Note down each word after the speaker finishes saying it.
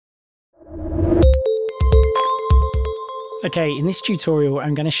Okay, in this tutorial,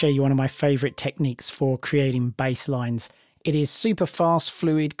 I'm going to show you one of my favorite techniques for creating bass lines. It is super fast,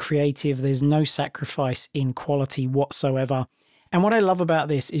 fluid, creative. There's no sacrifice in quality whatsoever. And what I love about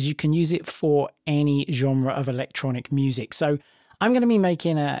this is you can use it for any genre of electronic music. So I'm going to be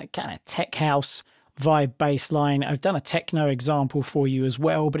making a kind of tech house vibe bass line. I've done a techno example for you as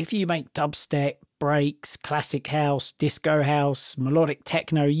well, but if you make dubstep, breaks, classic house, disco house, melodic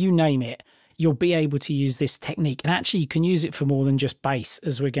techno, you name it, you'll be able to use this technique. And actually you can use it for more than just bass,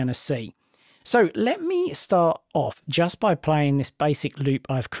 as we're going to see. So let me start off just by playing this basic loop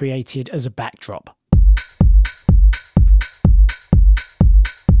I've created as a backdrop.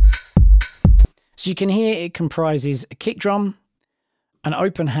 So you can hear it comprises a kick drum, an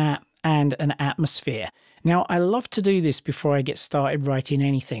open hat, and an atmosphere. Now, I love to do this before I get started writing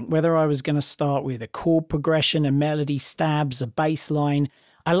anything, whether I was going to start with a chord progression, a melody, stabs, a bass line.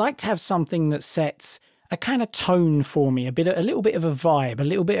 I like to have something that sets a kind of tone for me, a little bit of a vibe, a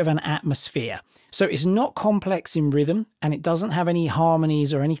little bit of an atmosphere. So it's not complex in rhythm, and it doesn't have any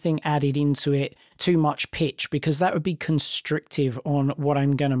harmonies or anything added into it, too much pitch, because that would be constrictive on what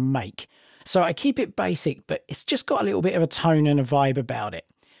I'm going to make. So I keep it basic, but it's just got a little bit of a tone and a vibe about it.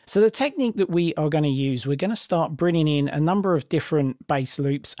 So the technique that we are going to use, we're going to start bringing in a number of different bass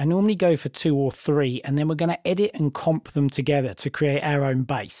loops. I normally go for 2 or 3, and then we're going to edit and comp them together to create our own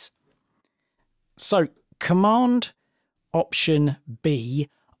bass. So Command Option B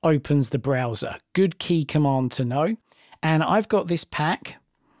opens the browser. Good key command to know. And I've got this pack,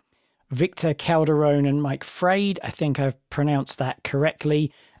 Victor Calderone and Mike Frade. I think I've pronounced that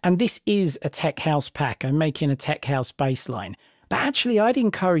correctly. And this is a tech house pack. I'm making a tech house bass line. But actually, I'd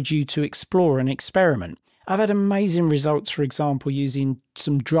encourage you to explore and experiment. I've had amazing results, for example, using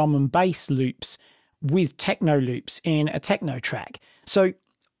some drum and bass loops with techno loops in a techno track. So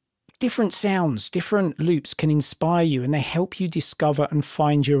different sounds, different loops can inspire you, and they help you discover and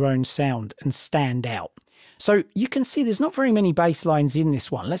find your own sound and stand out. So you can see there's not very many bass lines in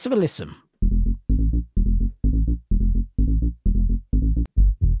this one. Let's have a listen.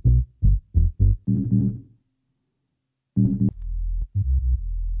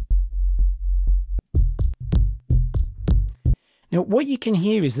 Now, what you can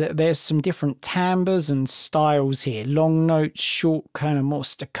hear is that there's some different timbres and styles here. Long notes, short, kind of more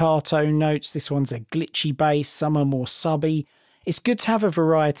staccato notes. This one's a glitchy bass, some are more subby. It's good to have a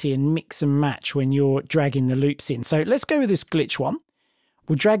variety and mix and match when you're dragging the loops in. So let's go with this glitch one.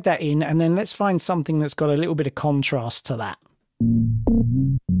 We'll drag that in, and then let's find something that's got a little bit of contrast to that.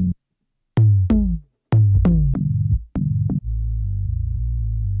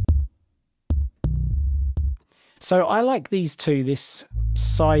 So I like these two, this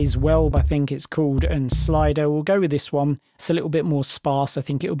Size Welb, I think it's called, and Slider. We'll go with this one. It's a little bit more sparse. I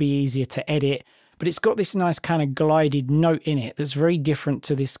think it'll be easier to edit, but it's got this nice kind of glided note in it that's very different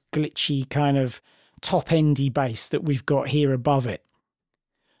to this glitchy kind of top-endy bass that we've got here above it.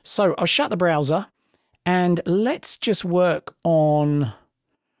 So I'll shut the browser, and let's just work on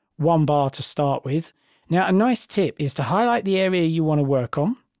one bar to start with. Now, a nice tip is to highlight the area you want to work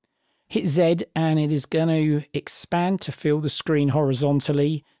on. Hit Z, and it is going to expand to fill the screen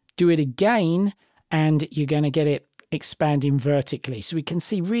horizontally. Do it again, and you're going to get it expanding vertically. So we can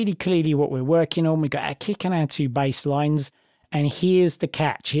see really clearly what we're working on. We've got our kick and our 2 bass lines. And here's the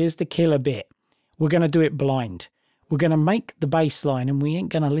catch. Here's the killer bit. We're going to do it blind. We're going to make the bass line, and we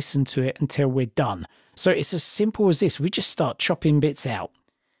ain't going to listen to it until we're done. So it's as simple as this. We just start chopping bits out.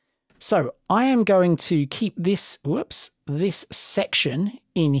 So I am going to keep this, this section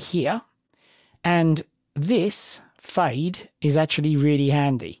in here, and this fade is actually really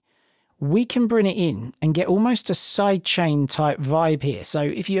handy. We can bring it in and get almost a sidechain type vibe here. So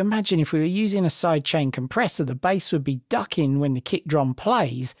if you imagine if we were using a sidechain compressor, the bass would be ducking when the kick drum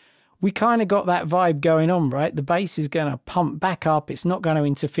plays. We kind of got that vibe going on, right? The bass is going to pump back up. It's not going to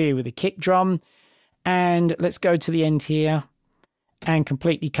interfere with the kick drum. And let's go to the end here and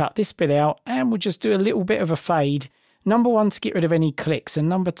completely cut this bit out, and we'll just do a little bit of a fade. Number 1, to get rid of any clicks, and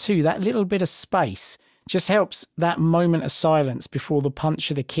number 2, that little bit of space just helps that moment of silence before the punch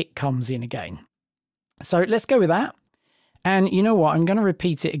of the kick comes in again. So let's go with that. And you know what? I'm going to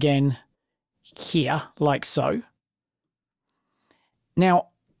repeat it again here, like so. Now,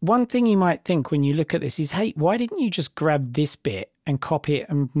 one thing you might think when you look at this is, hey, why didn't you just grab this bit and copy it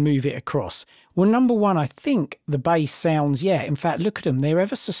and move it across? Well, number 1, I think the bass sounds, yeah, in fact, look at them. They're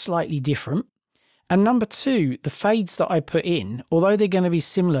ever so slightly different. And number 2, the fades that I put in, although they're going to be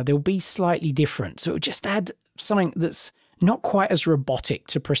similar, they'll be slightly different. So it'll just add something that's not quite as robotic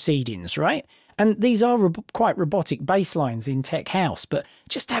to proceedings, right? And these are quite robotic bass lines in tech house, but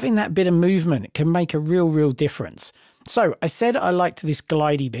just having that bit of movement can make a real difference. So I said I liked this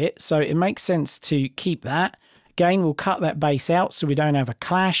glidey bit, so it makes sense to keep that. Again, we'll cut that bass out so we don't have a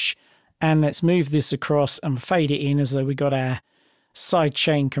clash. And let's move this across and fade it in as though we got our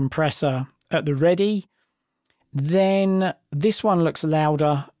sidechain compressor at the ready. Then this one looks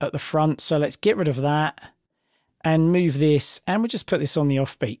louder at the front, so let's get rid of that and move this, and we'll just put this on the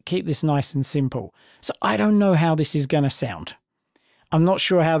offbeat. Keep this nice and simple. So I don't know how this is going to sound. I'm not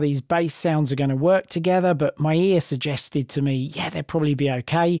sure how these bass sounds are going to work together, but my ear suggested to me, yeah, they'll probably be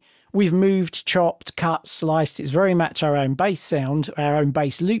okay. We've moved, chopped, cut, sliced. It's very much our own bass sound, our own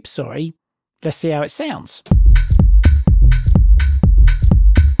bass loop, sorry. Let's see how it sounds.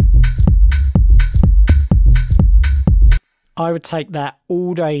 I would take that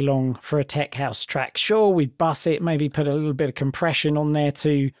all day long for a tech house track. Sure, we'd bus it, maybe put a little bit of compression on there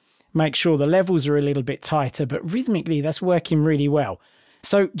to make sure the levels are a little bit tighter, but rhythmically that's working really well.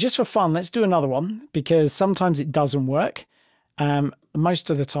 So just for fun, let's do another one, because sometimes it doesn't work. Most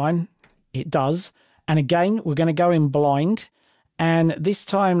of the time it does. And again, we're going to go in blind, and this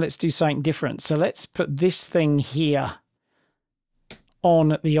time let's do something different. So let's put this thing here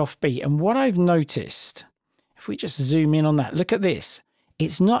on the offbeat. And what I've noticed, if we just zoom in on that, look at this.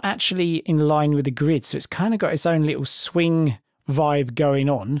 It's not actually in line with the grid, so it's kind of got its own little swing vibe going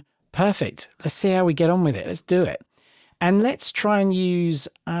on. Perfect. Let's see how we get on with it. Let's do it. And let's try and use,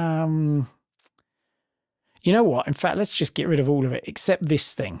 you know what? In fact, let's just get rid of all of it, except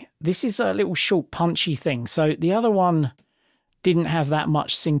this thing. This is a little short, punchy thing. So the other one didn't have that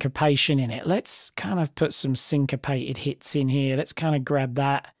much syncopation in it. Let's kind of put some syncopated hits in here. Let's kind of grab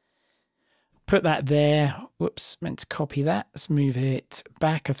that. Put that there. Whoops, meant to copy that. Let's move it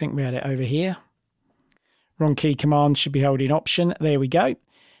back. I think we had it over here. Wrong key command, should be holding Option. There we go.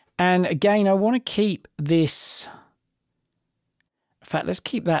 And again, I want to keep this. In fact, let's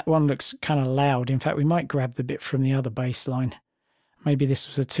keep that one, looks kind of loud. In fact, we might grab the bit from the other bass line. Maybe this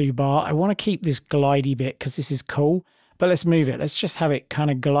was a 2-bar. I want to keep this glidey bit because this is cool. But let's move it. Let's just have it kind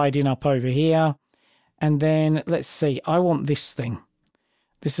of gliding up over here. And then let's see. I want this thing.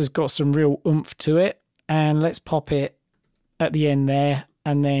 This has got some real oomph to it, and let's pop it at the end there,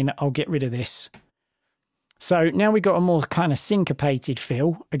 and then I'll get rid of this. So now we've got a more kind of syncopated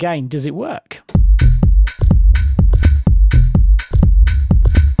feel. Again, does it work?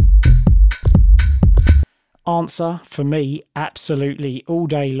 Answer for me, absolutely, all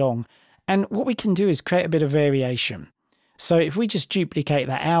day long. And what we can do is create a bit of variation. So if we just duplicate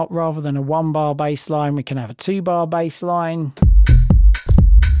that out, rather than a 1-bar bass line, we can have a 2-bar bass line.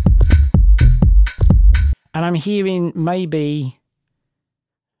 And I'm hearing maybe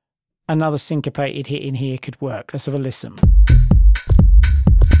another syncopated hit in here could work. Let's have a listen.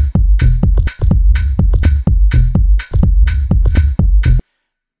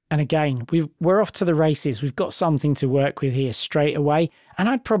 And again, we're off to the races. We've got something to work with here straight away. And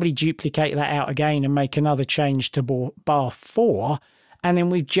I'd probably duplicate that out again and make another change to bar 4. And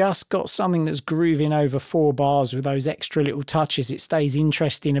then we've just got something that's grooving over 4 bars with those extra little touches. It stays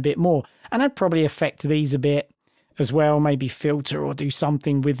interesting a bit more. And I'd probably affect these a bit as well, maybe filter or do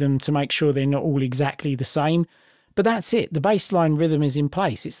something with them to make sure they're not all exactly the same. But that's it. The bassline rhythm is in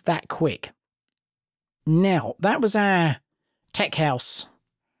place. It's that quick. Now, that was our tech house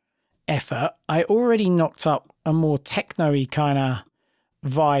effort. I already knocked up a more techno-y kind of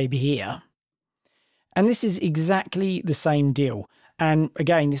vibe here. And this is exactly the same deal. And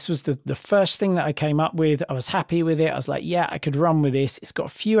again, this was the first thing that I came up with. I was happy with it. I was like, yeah, I could run with this. It's got a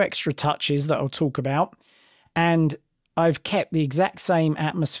few extra touches that I'll talk about. And I've kept the exact same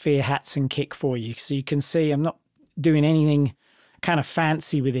atmosphere, hats and kick for you. So you can see I'm not doing anything kind of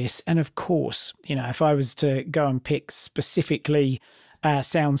fancy with this. And of course, you know, if I was to go and pick specifically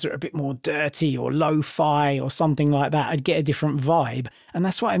sounds that are a bit more dirty or lo-fi or something like that, I'd get a different vibe. And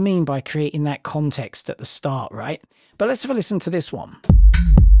that's what I mean by creating that context at the start, right? But let's have a listen to this one.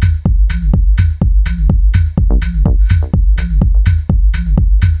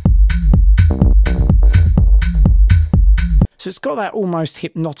 So it's got that almost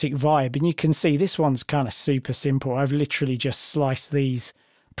hypnotic vibe, and you can see this one's kind of super simple. I've literally just sliced these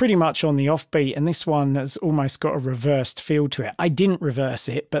pretty much on the offbeat, and this one has almost got a reversed feel to it. I didn't reverse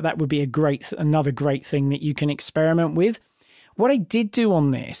it, but that would be another great thing that you can experiment with. What I did do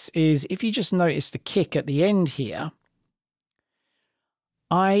on this is, if you just notice the kick at the end here,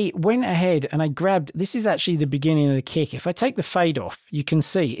 I went ahead and I grabbed, this is actually the beginning of the kick. If I take the fade off, you can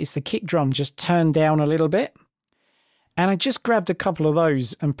see it's the kick drum just turned down a little bit. And I just grabbed a couple of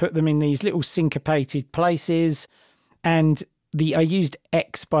those and put them in these little syncopated places. And I used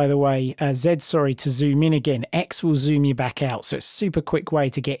X, by the way, Z, sorry, to zoom in again. X will zoom you back out. So it's a super quick way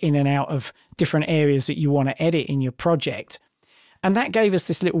to get in and out of different areas that you want to edit in your project. And that gave us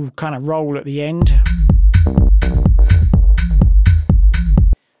this little kind of roll at the end.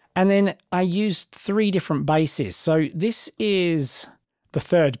 And then I used 3 different basses. So this is the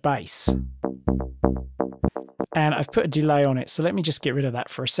 3rd bass. And I've put a delay on it. So let me just get rid of that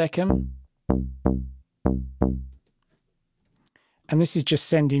for a second. And this is just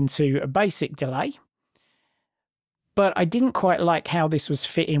sending to a basic delay. But I didn't quite like how this was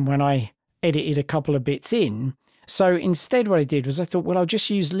fitting when I edited a couple of bits in. So instead what I did was I thought, well, I'll just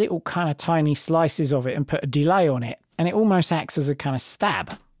use little kind of tiny slices of it and put a delay on it. And it almost acts as a kind of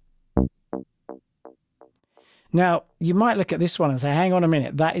stab. Now, you might look at this one and say, hang on a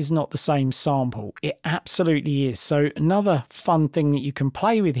minute, that is not the same sample. It absolutely is. So another fun thing that you can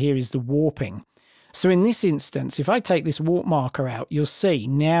play with here is the warping. So in this instance, if I take this warp marker out, you'll see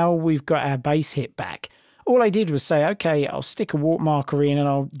now we've got our bass hit back. All I did was say, okay, I'll stick a warp marker in and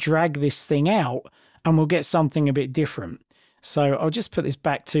I'll drag this thing out and we'll get something a bit different. So I'll just put this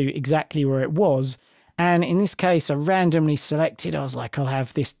back to exactly where it was. And in this case, I randomly selected, I was like, I'll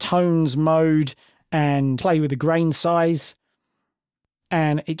have this tones mode and play with the grain size.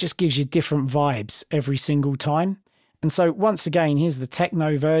 And it just gives you different vibes every single time. And so once again, here's the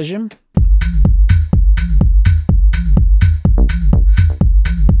techno version.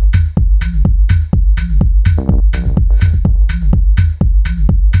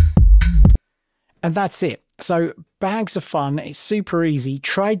 And that's it. So bags are fun. It's super easy.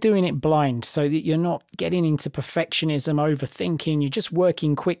 Try doing it blind so that you're not getting into perfectionism, overthinking. You're just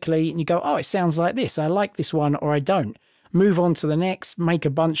working quickly and you go, oh, it sounds like this. I like this one or I don't. Move on to the next, make a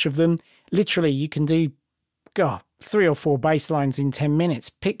bunch of them. Literally, you can do 3 or 4 bass lines in 10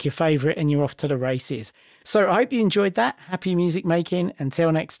 minutes. Pick your favorite and you're off to the races. So I hope you enjoyed that. Happy music making.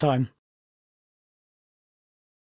 Until next time.